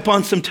gonna step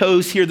on some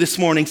toes here this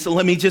morning, so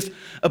let me just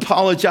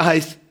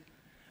apologize.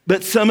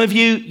 But some of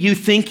you, you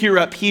think you're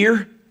up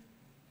here,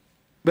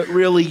 but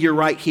really you're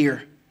right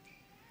here.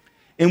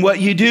 And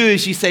what you do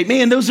is you say,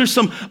 man, those are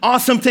some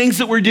awesome things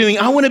that we're doing.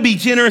 I want to be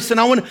generous,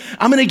 and I'm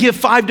going to give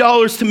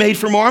 $5 to Made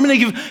for More. I'm going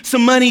to give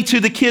some money to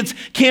the kids'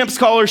 camp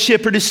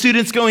scholarship or to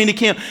students going to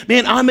camp.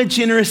 Man, I'm a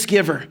generous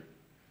giver.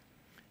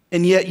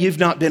 And yet you've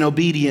not been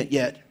obedient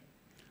yet.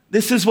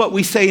 This is what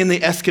we say in the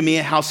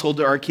Escamilla household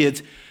to our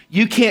kids.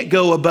 You can't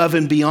go above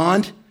and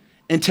beyond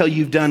until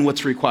you've done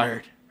what's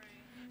required.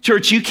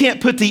 Church, you can't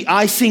put the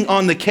icing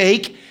on the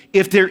cake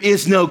if there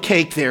is no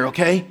cake there,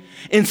 okay?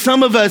 And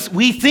some of us,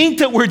 we think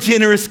that we're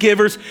generous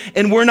givers,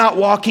 and we're not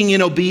walking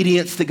in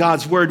obedience to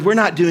God's word. We're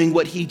not doing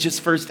what he just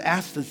first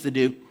asked us to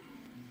do.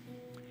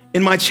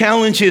 And my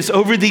challenge is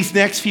over these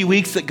next few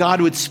weeks that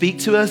God would speak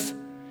to us,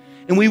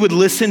 and we would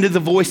listen to the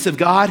voice of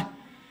God,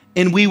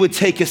 and we would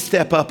take a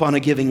step up on a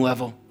giving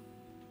level.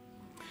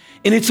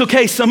 And it's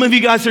okay, some of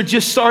you guys are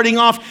just starting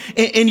off,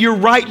 and you're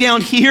right down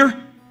here,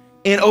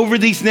 and over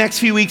these next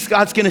few weeks,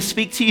 God's gonna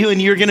speak to you,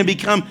 and you're gonna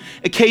become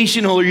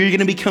occasional, or you're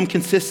gonna become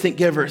consistent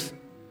givers.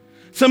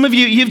 Some of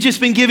you, you've just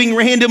been giving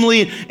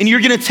randomly, and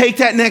you're gonna take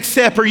that next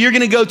step, or you're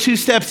gonna go 2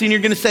 steps and you're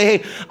gonna say,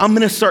 hey, I'm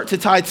gonna start to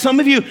tithe. Some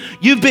of you,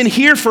 you've been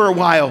here for a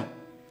while,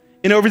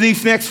 and over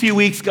these next few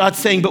weeks, God's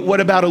saying, but what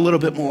about a little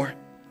bit more?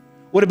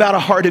 What about a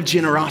heart of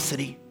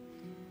generosity?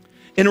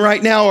 And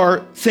right now,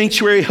 our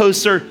sanctuary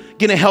hosts are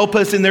gonna help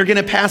us, and they're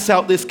gonna pass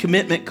out this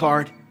commitment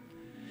card.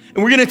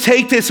 And we're gonna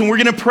take this and we're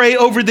gonna pray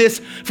over this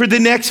for the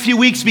next few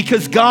weeks,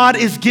 because God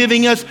is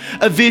giving us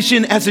a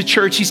vision as a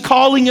church. He's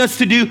calling us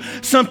to do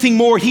something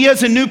more. He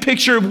has a new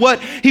picture of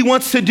what he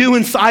wants to do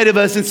inside of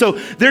us. And so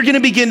they're gonna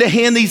begin to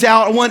hand these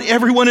out. I want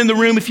everyone in the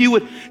room, if you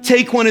would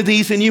take one of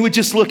these and you would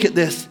just look at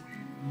this.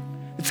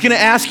 It's gonna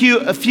ask you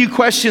a few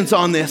questions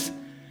on this.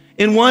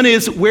 And one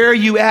is, where are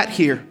you at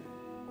here?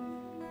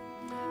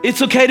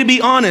 It's okay to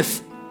be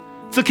honest.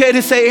 It's okay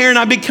to say, Aaron,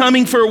 I've been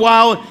coming for a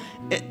while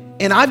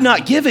and I've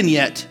not given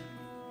yet.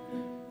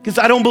 Because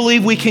I don't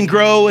believe we can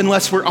grow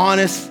unless we're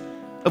honest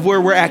of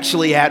where we're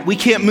actually at. We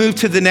can't move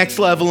to the next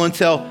level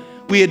until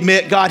we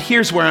admit, God,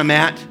 here's where I'm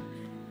at.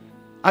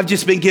 I've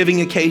just been giving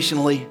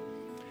occasionally.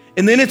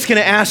 And then it's gonna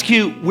ask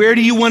you, where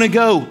do you wanna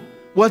go?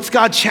 What's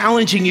God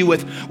challenging you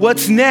with?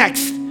 What's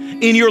next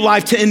in your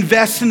life to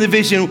invest in the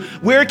vision?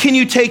 Where can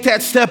you take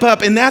that step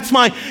up? And that's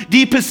my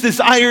deepest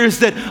desire, is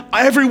that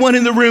everyone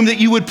in the room, that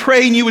you would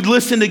pray and you would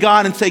listen to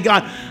God and say,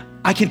 God,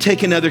 I can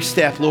take another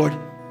step, Lord.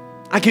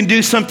 I can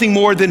do something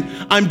more than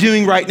I'm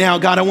doing right now.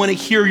 God, I want to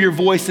hear your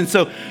voice. And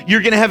so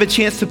you're going to have a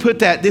chance to put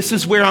that. This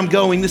is where I'm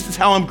going. This is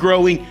how I'm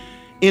growing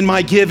in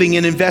my giving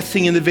and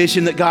investing in the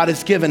vision that God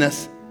has given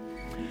us.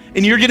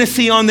 And you're going to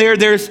see on there,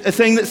 there's a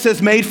thing that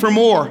says Made for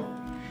More.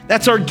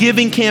 That's our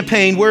giving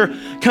campaign. We're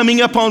coming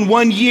up on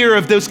 1 year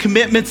of those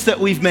commitments that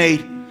we've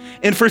made.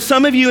 And for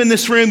some of you in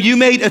this room, you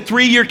made a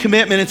 3-year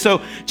commitment. And so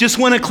just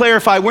want to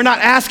clarify, we're not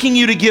asking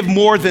you to give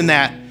more than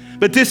that.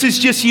 But this is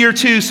just year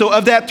 2. So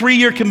of that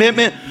 3-year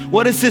commitment,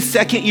 what does this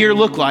 2nd year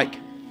look like?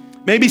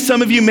 Maybe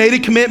some of you made a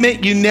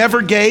commitment you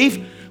never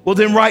gave. Well,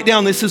 then write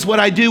down, this is what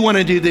I do want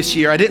to do this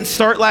year. I didn't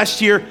start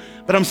last year,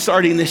 but I'm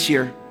starting this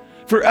year.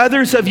 For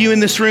others of you in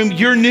this room,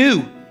 you're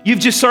new. You've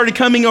just started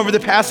coming over the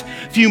past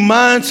few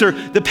months or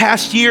the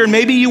past year.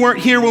 Maybe you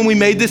weren't here when we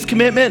made this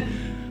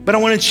commitment, but I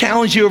want to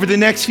challenge you over the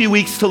next few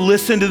weeks to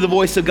listen to the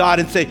voice of God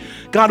and say,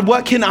 God,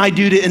 what can I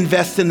do to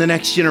invest in the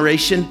next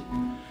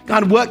generation?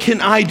 God, what can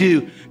I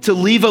do to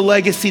leave a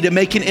legacy, to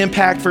make an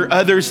impact for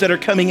others that are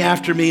coming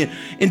after me,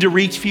 and to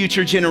reach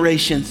future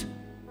generations?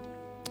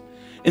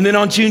 And then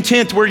on June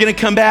 10th, we're gonna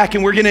come back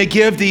and we're gonna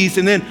give these.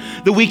 And then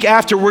the week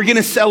after, we're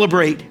gonna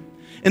celebrate.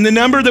 And the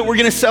number that we're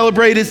gonna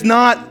celebrate is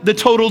not the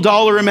total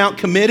dollar amount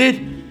committed.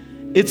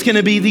 It's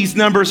gonna be these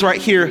numbers right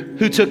here.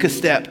 Who took a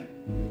step?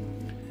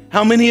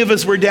 How many of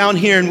us were down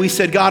here and we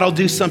said, God, I'll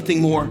do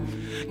something more.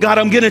 God,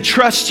 I'm gonna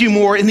trust you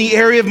more in the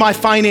area of my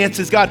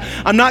finances. God,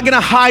 I'm not gonna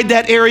hide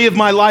that area of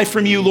my life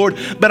from you, Lord,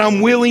 but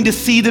I'm willing to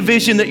see the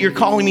vision that you're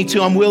calling me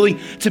to. I'm willing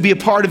to be a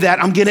part of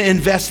that. I'm gonna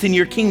invest in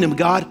your kingdom,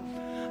 God.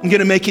 I'm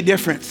gonna make a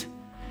difference.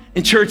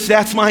 And church,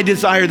 that's my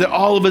desire, that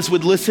all of us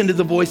would listen to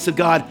the voice of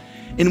God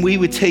and we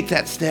would take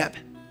that step.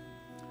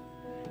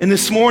 And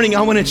this morning,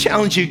 I wanna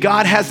challenge you.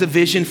 God has a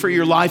vision for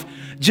your life,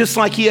 just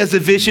like he has a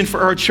vision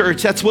for our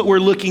church. That's what we're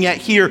looking at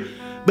here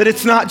But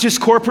it's not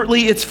just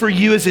corporately, it's for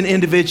you as an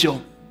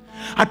individual.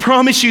 I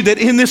promise you that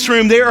in this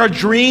room, there are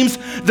dreams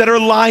that are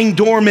lying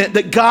dormant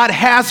that God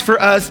has for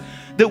us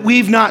that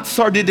we've not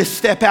started to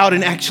step out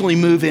and actually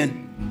move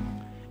in.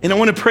 And I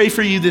want to pray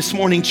for you this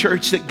morning,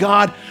 church, that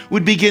God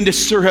would begin to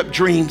stir up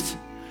dreams,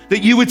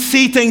 that you would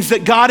see things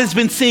that God has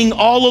been seeing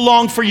all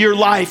along for your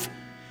life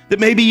that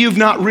maybe you've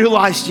not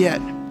realized yet.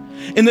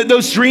 And that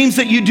those dreams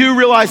that you do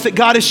realize that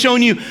God has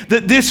shown you,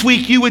 that this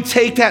week you would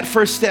take that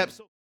first step.